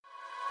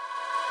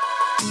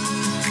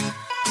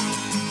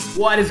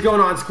What is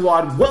going on,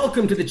 squad?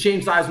 Welcome to the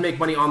Change Lives, Make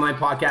Money Online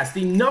podcast,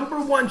 the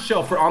 #1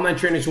 show for online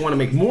trainers who want to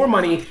make more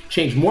money,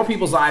 change more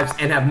people's lives,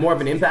 and have more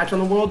of an impact on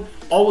the world,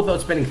 all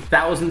without spending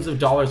thousands of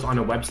dollars on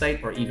a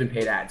website or even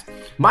paid ads.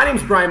 My name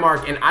is Brian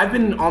Mark, and I've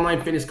been an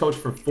online fitness coach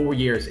for 4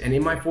 years. And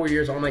in my 4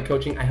 years online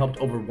coaching, I helped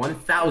over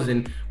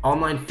 1,000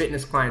 online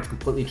fitness clients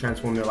completely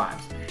transform their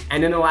lives.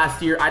 And in the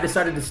last year, I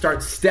decided to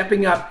start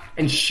stepping up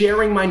and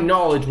sharing my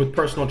knowledge with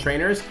personal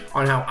trainers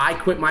on how I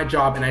quit my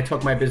job and I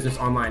took my business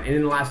online. And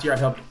in the last year, I've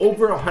helped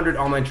over 100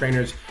 online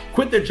trainers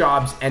quit their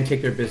jobs and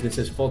take their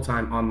businesses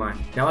full-time online.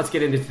 Now let's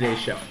get into today's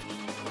show.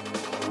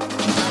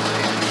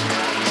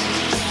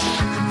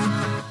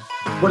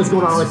 What is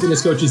going on, my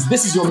fitness coaches?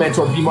 This is your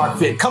mentor, B Mark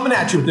Fit, coming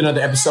at you with another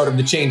episode of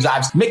the Change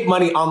Lives, Make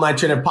Money Online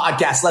Trainer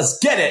podcast. Let's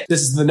get it.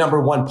 This is the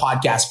 #1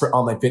 podcast for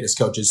online fitness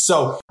coaches.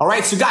 So, all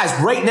right. So guys,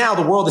 right now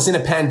the world is in a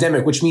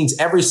pandemic, which means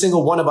every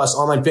single one of us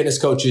online fitness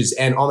coaches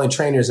and online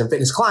trainers and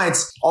fitness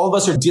clients, all of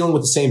us are dealing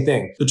with the same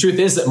thing. The truth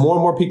is that more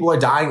and more people are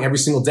dying every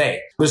single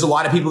day. There's a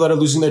lot of people that are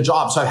losing their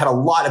jobs. So I've had a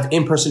lot of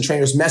in-person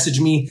trainers message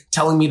me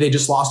telling me they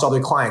just lost all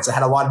their clients. I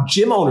had a lot of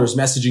gym owners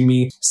messaging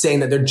me saying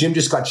that their gym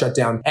just got shut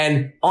down.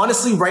 And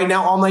honestly, right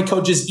now, online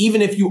coaches,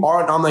 even if you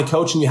are an online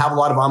coach and you have a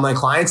lot of online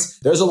clients,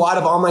 there's a lot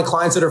of online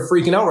clients that are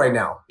freaking out right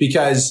now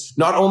because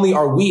not only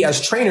are we as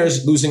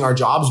trainers losing our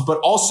jobs, but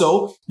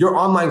also your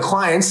online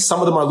clients, some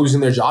of them are losing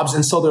their jobs.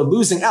 And so they're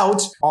losing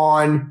out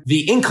on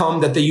the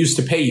income that they used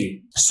to pay you.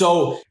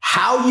 So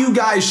how you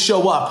guys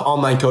show up,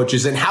 online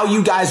coaches, and how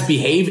you guys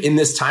behave in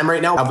this time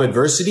right now of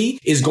adversity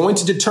is going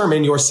to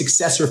determine your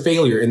success or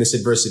failure in this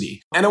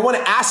adversity. And I want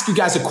to ask you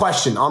guys a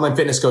question, online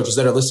fitness coaches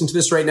that are listening to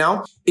this right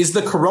now. Is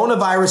the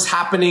coronavirus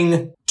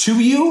happening to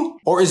you,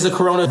 or is the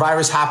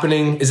coronavirus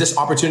happening? Is this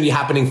opportunity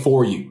happening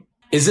for you?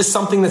 Is this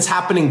something that's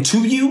happening to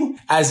you,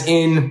 as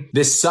in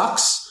this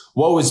sucks?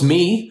 Woe is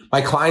me.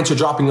 My clients are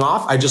dropping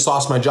off. I just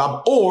lost my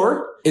job.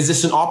 Or is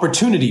this an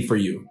opportunity for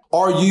you?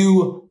 Are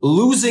you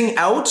losing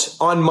out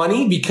on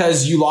money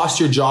because you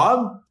lost your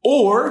job?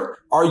 Or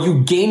are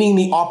you gaining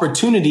the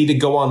opportunity to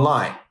go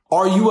online?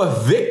 Are you a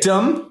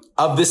victim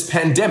of this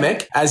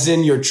pandemic, as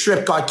in your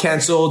trip got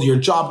canceled, your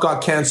job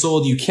got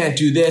canceled, you can't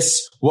do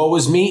this, woe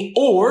is me?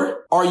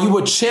 Or are you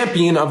a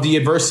champion of the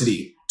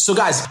adversity? So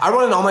guys, I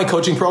run an online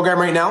coaching program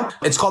right now.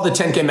 It's called the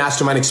 10K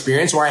Mastermind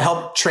Experience, where I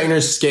help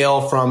trainers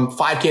scale from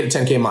 5K to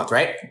 10K a month,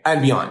 right?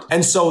 And beyond.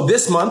 And so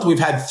this month we've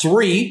had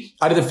 3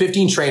 out of the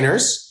 15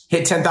 trainers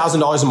hit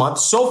 $10,000 a month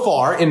so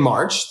far in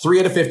March, 3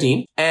 out of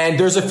 15. And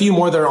there's a few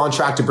more that are on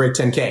track to break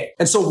 10K.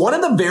 And so one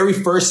of the very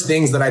first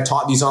things that I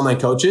taught these online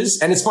coaches,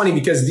 and it's funny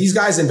because these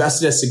guys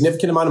invested a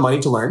significant amount of money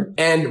to learn.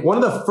 And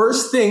one of the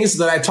first things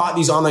that I taught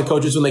these online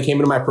coaches when they came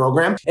into my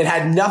program, it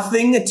had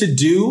nothing to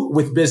do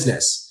with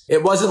business.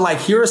 It wasn't like,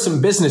 here are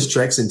some business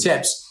tricks and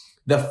tips.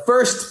 The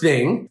first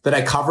thing that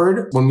I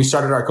covered when we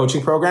started our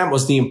coaching program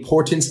was the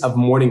importance of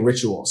morning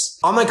rituals.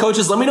 Online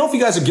coaches, let me know if you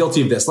guys are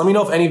guilty of this. Let me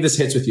know if any of this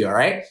hits with you, all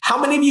right? How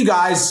many of you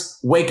guys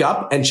wake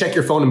up and check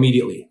your phone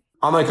immediately?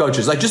 Online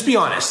coaches, like, just be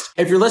honest.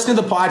 If you're listening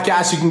to the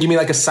podcast, you can give me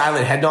like a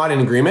silent head nod in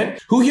agreement.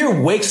 Who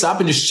here wakes up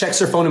and just checks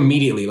their phone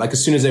immediately, like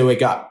as soon as they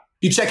wake up?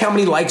 You check how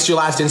many likes your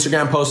last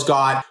Instagram post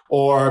got,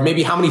 or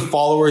maybe how many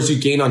followers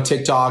you gained on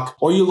TikTok,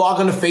 or you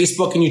log onto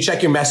Facebook and you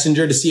check your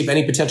messenger to see if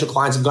any potential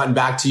clients have gotten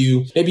back to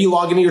you. Maybe you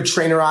log into your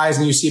Trainer Eyes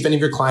and you see if any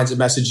of your clients have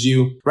messaged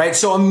you, right?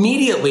 So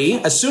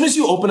immediately, as soon as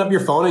you open up your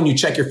phone and you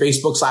check your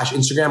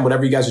Facebook/Instagram,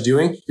 whatever you guys are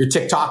doing, your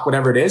TikTok,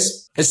 whatever it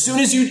is, as soon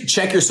as you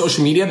check your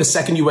social media, the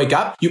second you wake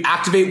up, you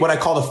activate what I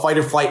call the fight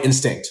or flight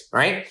instinct,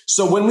 right?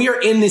 So when we are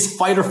in this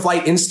fight or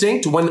flight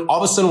instinct, when all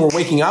of a sudden we're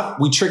waking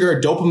up, we trigger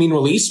a dopamine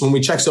release when we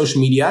check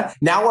social media.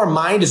 Now our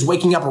mind is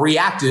waking up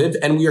reactive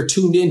and we are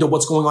tuned into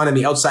what's going on in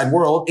the outside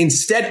world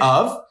instead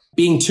of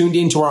being tuned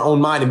into our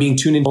own mind and being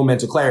tuned into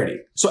mental clarity.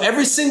 So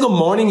every single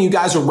morning you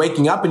guys are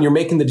waking up and you're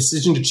making the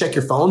decision to check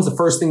your phones the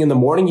first thing in the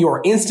morning, you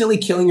are instantly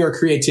killing your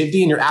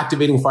creativity and you're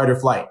activating fight or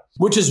flight.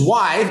 Which is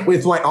why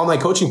with my online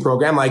coaching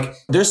program, like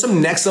there's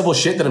some next level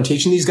shit that I'm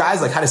teaching these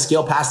guys, like how to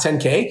scale past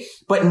 10K,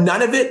 but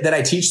none of it that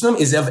I teach them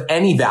is of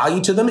any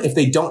value to them if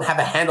they don't have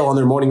a handle on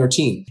their morning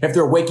routine. If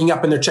they're waking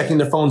up and they're checking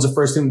their phones the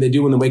first thing they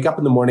do when they wake up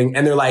in the morning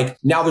and they're like,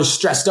 now they're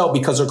stressed out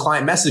because their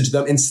client messaged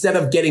them instead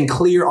of getting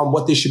clear on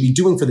what they should be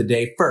doing for the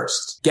day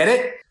first. Get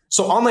it?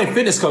 So online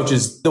fitness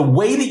coaches, the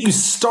way that you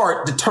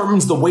start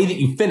determines the way that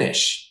you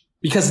finish.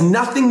 Because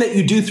nothing that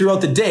you do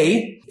throughout the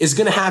day is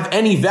going to have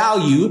any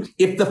value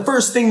if the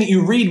first thing that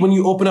you read when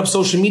you open up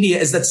social media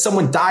is that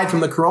someone died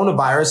from the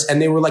coronavirus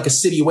and they were like a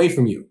city away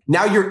from you.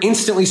 Now you're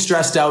instantly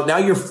stressed out. Now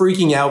you're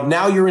freaking out.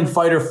 Now you're in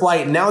fight or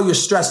flight. Now you're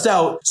stressed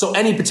out. So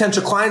any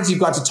potential clients you've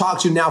got to talk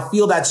to now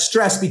feel that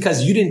stress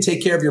because you didn't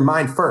take care of your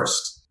mind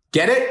first.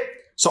 Get it?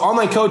 So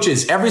online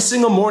coaches, every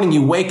single morning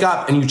you wake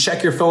up and you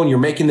check your phone, you're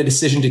making the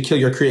decision to kill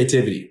your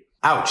creativity.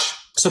 Ouch.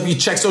 So if you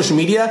check social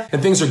media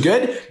and things are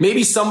good,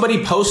 maybe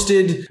somebody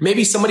posted,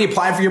 maybe somebody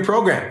applied for your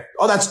program.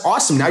 Oh, that's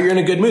awesome. Now you're in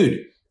a good mood.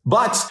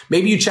 But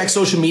maybe you check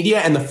social media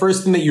and the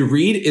first thing that you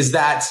read is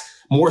that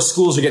more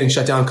schools are getting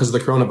shut down because of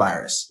the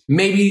coronavirus.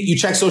 Maybe you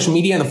check social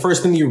media and the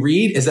first thing you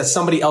read is that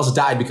somebody else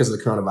died because of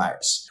the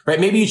coronavirus, right?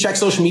 Maybe you check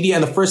social media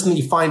and the first thing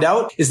that you find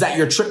out is that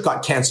your trip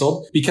got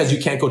canceled because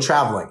you can't go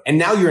traveling. And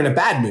now you're in a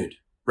bad mood,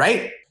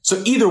 right?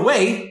 So either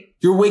way,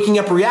 you're waking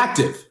up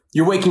reactive.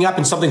 You're waking up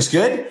and something's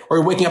good or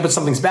you're waking up and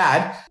something's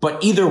bad.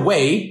 But either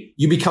way,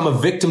 you become a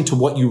victim to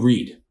what you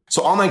read.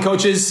 So online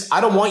coaches,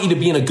 I don't want you to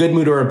be in a good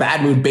mood or a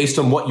bad mood based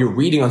on what you're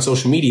reading on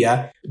social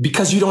media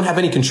because you don't have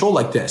any control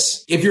like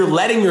this. If you're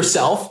letting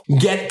yourself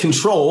get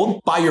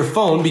controlled by your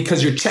phone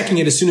because you're checking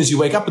it as soon as you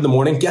wake up in the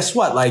morning, guess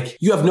what? Like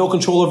you have no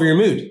control over your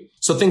mood.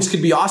 So things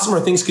could be awesome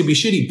or things could be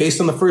shitty based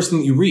on the first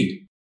thing that you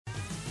read.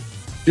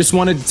 Just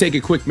wanted to take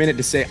a quick minute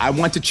to say, I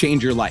want to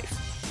change your life.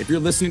 If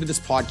you're listening to this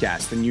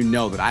podcast, then you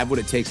know that I have what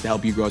it takes to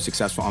help you grow a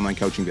successful online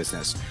coaching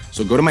business.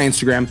 So go to my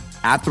Instagram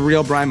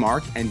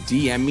 @TheRealBrianMark and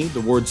DM me the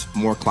words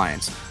more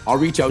clients. I'll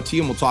reach out to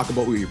you and we'll talk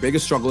about what your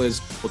biggest struggle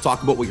is. We'll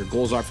talk about what your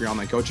goals are for your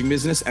online coaching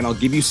business, and I'll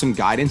give you some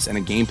guidance and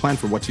a game plan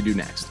for what to do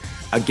next.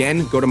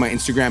 Again, go to my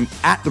Instagram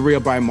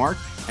 @TheRealBrianMark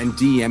and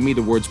DM me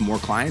the words more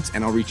clients,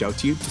 and I'll reach out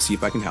to you to see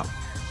if I can help.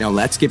 Now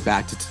let's get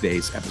back to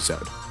today's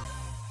episode.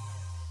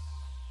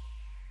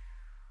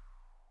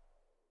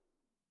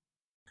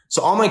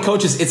 So online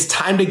coaches, it's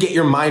time to get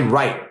your mind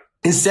right.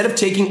 Instead of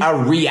taking a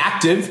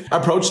reactive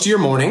approach to your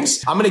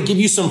mornings, I'm going to give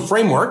you some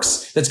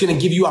frameworks that's going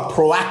to give you a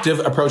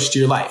proactive approach to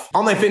your life.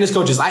 Online fitness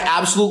coaches, I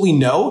absolutely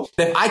know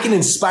that if I can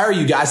inspire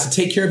you guys to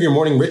take care of your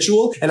morning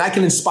ritual and I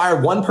can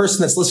inspire one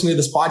person that's listening to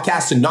this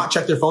podcast to not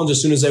check their phones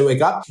as soon as they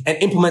wake up and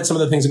implement some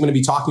of the things I'm going to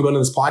be talking about in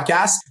this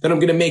podcast, then I'm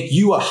going to make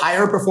you a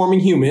higher performing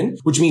human,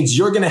 which means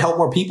you're going to help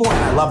more people.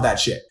 And I love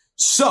that shit.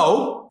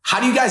 So how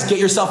do you guys get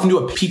yourself into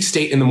a peak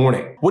state in the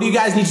morning? What do you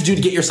guys need to do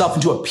to get yourself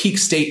into a peak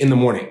state in the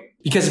morning?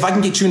 Because if I can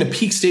get you in a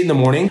peak state in the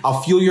morning,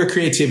 I'll fuel your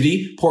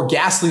creativity, pour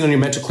gasoline on your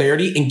mental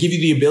clarity, and give you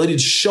the ability to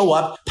show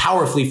up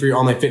powerfully for your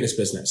online fitness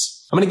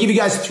business. I'm going to give you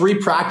guys 3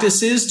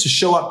 practices to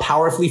show up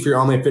powerfully for your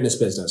online fitness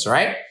business. All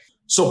right.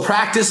 So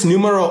practice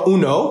numero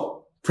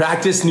uno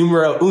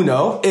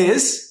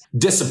is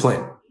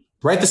discipline.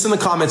 Write this in the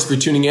comments if you're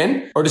tuning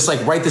in, or just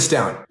like write this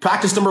down.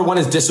 Practice number 1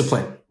 is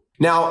discipline.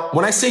 Now,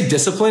 when I say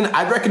discipline,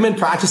 I'd recommend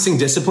practicing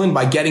discipline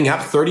by getting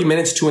up 30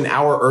 minutes to an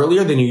hour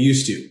earlier than you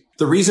used to.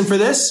 The reason for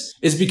this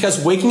is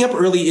because waking up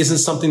early isn't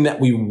something that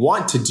we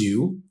want to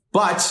do,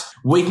 but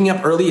waking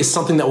up early is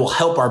something that will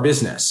help our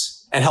business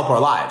and help our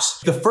lives.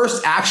 The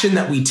first action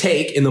that we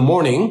take in the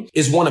morning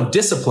is one of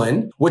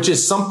discipline, which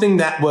is something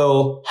that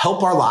will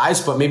help our lives,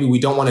 but maybe we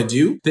don't want to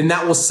do. Then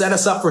that will set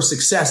us up for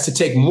success to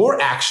take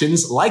more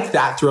actions like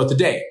that throughout the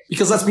day.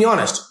 Because let's be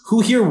honest,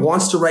 who here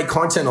wants to write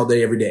content all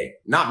day, every day?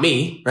 Not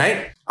me,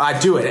 right? I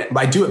do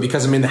it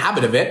because I'm in the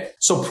habit of it.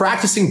 So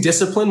practicing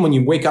discipline when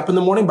you wake up in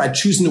the morning by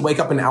choosing to wake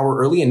up an hour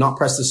early and not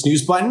press the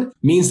snooze button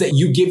means that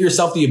you give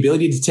yourself the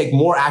ability to take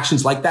more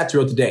actions like that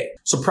throughout the day.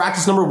 So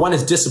practice number 1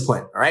 is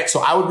discipline. All right.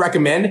 So I would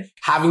recommend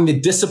having the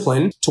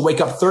discipline to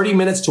wake up 30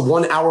 minutes to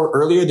 1 hour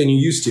earlier than you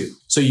used to.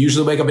 So you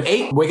usually wake up at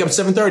 8, wake up at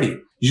 7:30.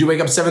 Usually wake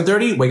up at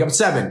 7:30, wake up at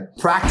 7.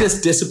 Practice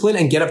discipline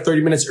and get up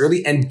 30 minutes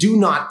early and do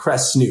not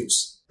press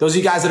snooze. Those of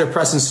you guys that are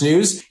pressing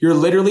snooze, you're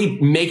literally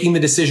making the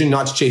decision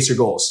not to chase your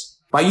goals.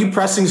 By you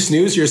pressing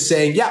snooze, you're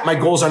saying, yeah, my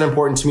goals aren't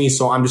important to me,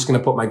 so I'm just going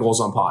to put my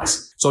goals on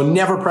pause. So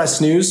never press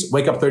snooze,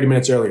 wake up 30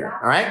 minutes earlier.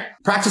 All right.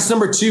 Practice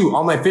number 2,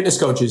 online fitness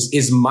coaches,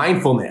 is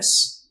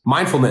mindfulness.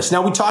 Mindfulness.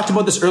 Now, we talked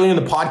about this earlier in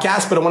the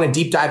podcast, but I want to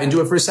deep dive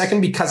into it for a second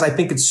because I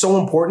think it's so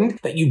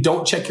important that you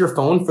don't check your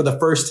phone for the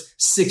first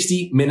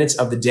 60 minutes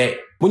of the day.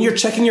 When you're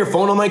checking your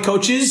phone, online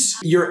coaches,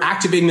 you're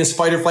activating this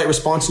fight or flight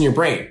response in your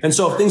brain. And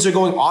so if things are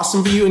going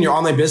awesome for you in your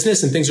online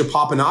business and things are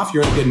popping off,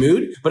 you're in a good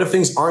mood. But if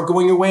things aren't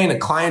going your way and a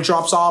client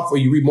drops off or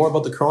you read more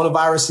about the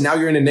coronavirus, now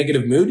you're in a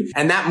negative mood,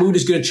 and that mood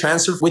is going to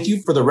transfer with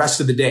you for the rest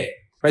of the day.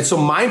 Right? So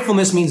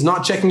mindfulness means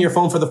not checking your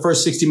phone for the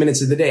first 60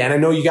 minutes of the day. And I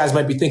know you guys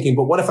might be thinking,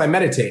 but what if I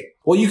meditate?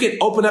 Well, you can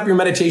open up your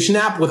meditation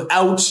app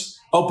without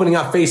opening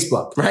up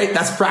Facebook, right?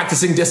 That's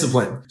practicing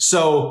discipline.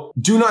 So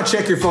do not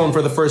check your phone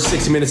for the first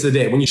 60 minutes of the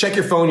day. When you check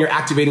your phone, you're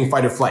activating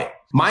fight or flight.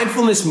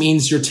 Mindfulness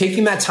means you're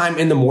taking that time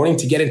in the morning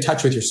to get in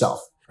touch with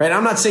yourself. Right?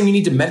 I'm not saying you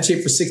need to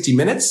meditate for 60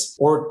 minutes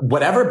or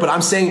whatever, but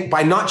I'm saying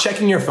by not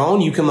checking your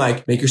phone, you can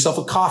like make yourself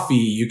a coffee.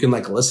 You can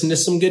like listen to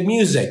some good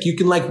music. You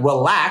can like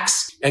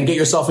relax and get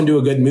yourself into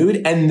a good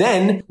mood. And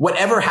then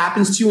whatever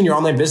happens to you in your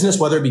online business,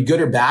 whether it be good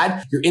or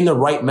bad, you're in the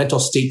right mental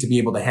state to be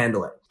able to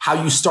handle it.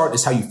 How you start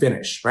is how you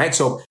finish, right?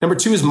 So number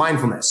 2 is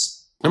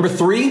mindfulness. Number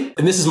 3,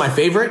 and this is my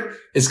favorite,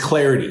 is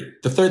clarity.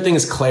 The third thing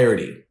is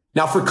clarity.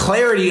 Now for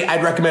clarity,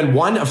 I'd recommend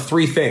one of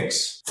 3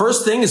 things.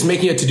 First thing is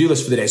making a to-do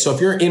list for the day. So if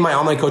you're in my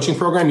online coaching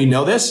program, you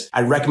know this.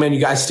 I'd recommend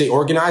you guys stay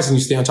organized and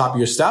you stay on top of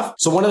your stuff.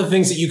 So one of the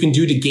things that you can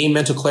do to gain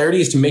mental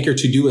clarity is to make your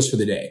to-do list for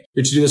the day.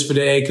 Your to-do list for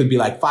the day could be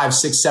like 5,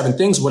 6, 7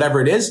 things,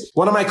 whatever it is.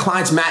 One of my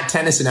clients, Matt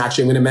Tennyson,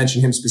 actually, I'm going to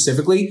mention him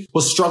specifically,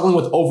 was struggling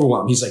with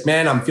overwhelm. He's like,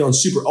 man, I'm feeling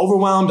super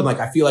overwhelmed. And like,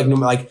 I feel like,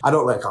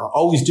 I'm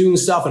always doing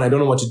stuff and I don't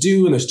know what to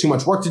do. And there's too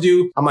much work to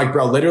do. I'm like,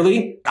 bro,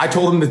 literally, I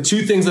told him the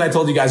 2 things that I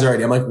told you guys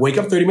already. I'm like, wake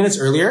up 30 minutes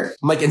earlier trainer.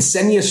 I'm like, and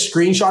send me a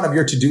screenshot of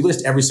your to-do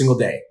list every single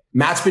day.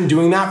 Matt's been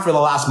doing that for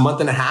the last month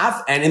and a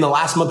half. And in the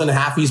last month and a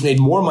half, he's made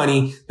more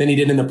money than he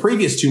did in the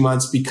previous 2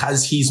 months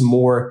because he's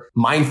more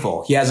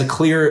mindful. He has a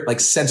clear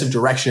sense of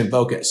direction and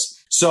focus.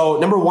 So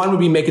number one would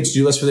be make a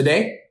to-do list for the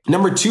day.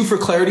 Number two, for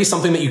clarity,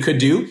 something that you could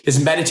do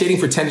is meditating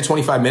for 10 to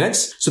 25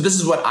 minutes. So this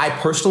is what I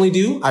personally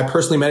do. I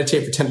personally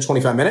meditate for 10 to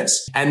 25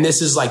 minutes. And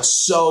this is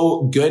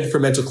so good for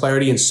mental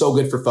clarity and so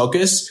good for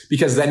focus,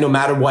 because then no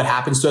matter what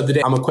happens throughout the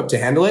day, I'm equipped to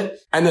handle it.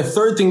 And the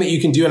third thing that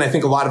you can do, and I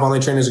think a lot of online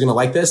trainers are going to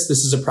like this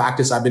is a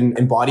practice I've been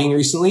embodying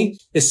recently,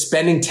 is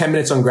spending 10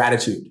 minutes on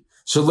gratitude.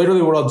 So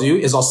literally what I'll do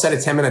is I'll set a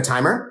 10-minute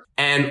timer.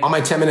 And on my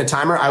 10-minute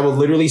timer, I will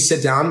literally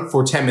sit down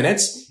for 10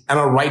 minutes and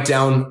I'll write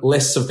down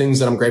lists of things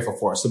that I'm grateful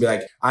for. So it'll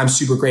be I'm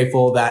super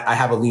grateful that I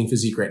have a lean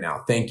physique right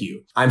now. Thank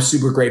you. I'm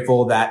super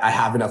grateful that I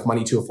have enough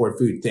money to afford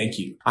food. Thank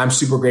you. I'm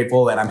super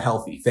grateful that I'm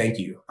healthy. Thank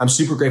you. I'm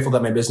super grateful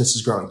that my business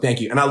is growing.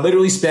 Thank you. And I'll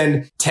literally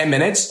spend 10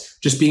 minutes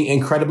just being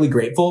incredibly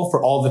grateful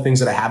for all the things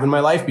that I have in my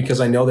life, because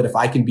I know that if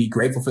I can be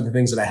grateful for the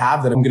things that I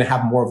have, then I'm going to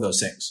have more of those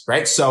things,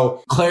 right?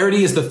 So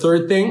clarity is the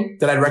third thing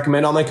that I'd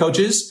recommend online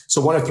coaches.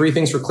 So one of three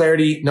things for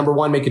clarity. Number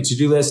one, make a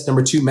to-do list.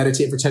 Number two,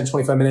 meditate for 10 to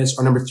 25 minutes.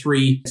 Or number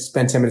three,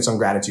 spend 10 minutes on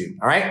gratitude.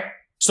 All right.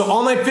 So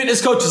online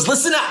fitness coaches,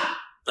 listen up.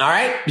 All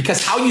right.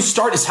 Because how you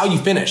start is how you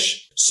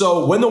finish.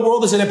 So when the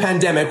world is in a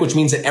pandemic, which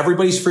means that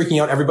everybody's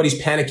freaking out,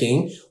 everybody's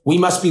panicking, we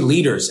must be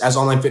leaders as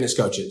online fitness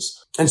coaches.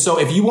 And so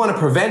if you want to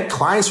prevent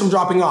clients from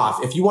dropping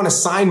off, if you want to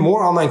sign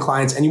more online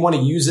clients and you want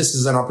to use this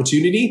as an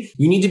opportunity,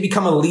 you need to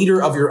become a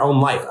leader of your own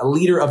life, a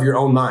leader of your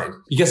own mind.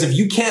 Because if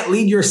you can't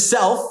lead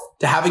yourself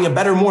to having a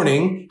better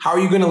morning, how are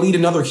you going to lead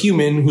another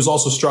human who's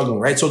also struggling,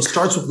 right? So it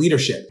starts with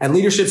leadership, and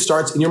leadership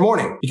starts in your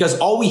morning, because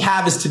all we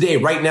have is today,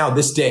 right now,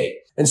 this day.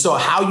 And so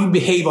how you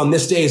behave on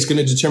this day is going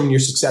to determine your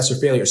success or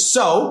failure.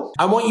 So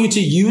I want you to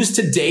use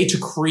today to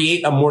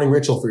create a morning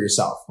ritual for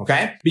yourself.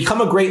 Okay.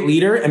 Become a great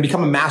leader and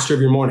become a master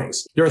of your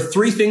mornings. There are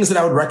three things that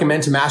I would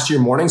recommend to master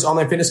your mornings,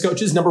 online fitness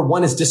coaches. Number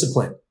one is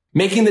discipline.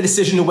 Making the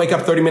decision to wake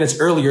up 30 minutes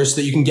earlier so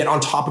that you can get on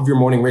top of your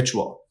morning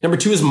ritual. Number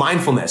two is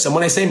mindfulness. And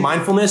when I say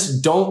mindfulness,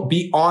 don't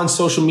be on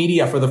social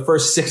media for the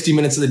first 60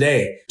 minutes of the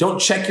day. Don't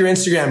check your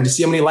Instagram to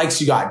see how many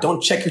likes you got.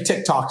 Don't check your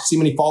TikTok to see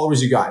how many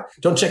followers you got.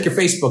 Don't check your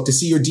Facebook to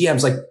see your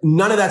DMs.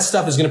 None of that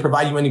stuff is going to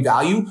provide you any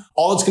value.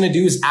 All it's going to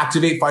do is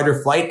activate fight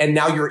or flight. And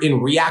now you're in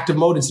reactive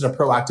mode instead of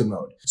proactive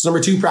mode. So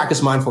number two,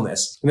 practice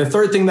mindfulness. And the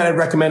third thing that I'd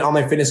recommend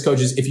online fitness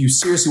coaches, if you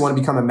seriously want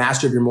to become a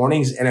master of your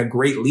mornings and a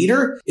great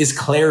leader, is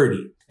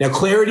clarity. Now,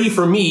 clarity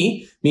for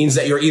me means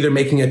that you're either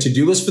making a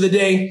to-do list for the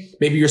day,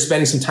 maybe you're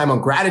spending some time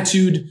on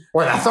gratitude,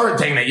 or the third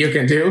thing that you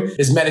can do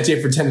is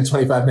meditate for 10 to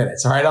 25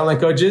 minutes. All right, online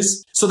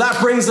coaches? So that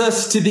brings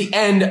us to the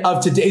end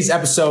of today's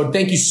episode.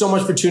 Thank you so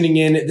much for tuning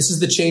in. This is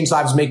the Change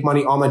Lives, Make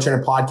Money Online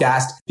Trainer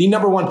Podcast, the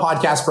number one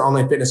podcast for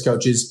online fitness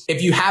coaches.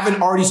 If you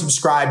haven't already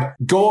subscribed,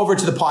 go over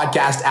to the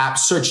podcast app,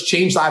 search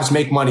Change Lives,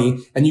 Make Money,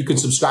 and you can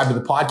subscribe to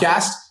the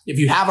podcast. If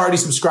you have already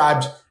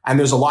subscribed, and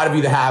there's a lot of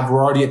you that have,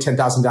 we're already at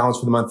 10,000 downloads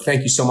for the month.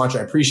 Thank you so much. I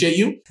appreciate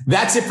you.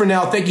 That's it for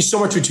now. Thank you so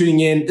much for tuning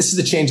in. This is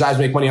the Change Lives,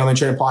 Make Money Online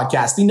Trainer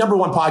Podcast, the number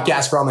one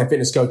podcast for online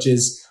fitness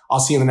coaches. I'll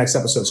see you in the next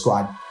episode,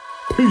 squad.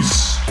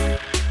 Peace.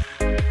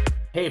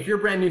 Hey, if you're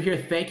brand new here,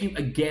 thank you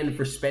again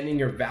for spending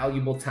your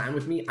valuable time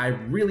with me. I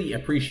really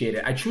appreciate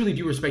it. I truly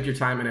do respect your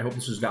time, and I hope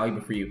this was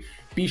valuable for you.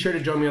 Be sure to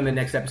join me on the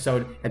next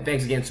episode, and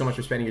thanks again so much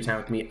for spending your time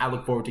with me. I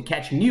look forward to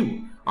catching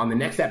you on the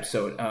next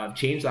episode of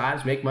Change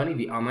Lives, Make Money,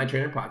 the Online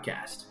Trainer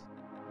Podcast.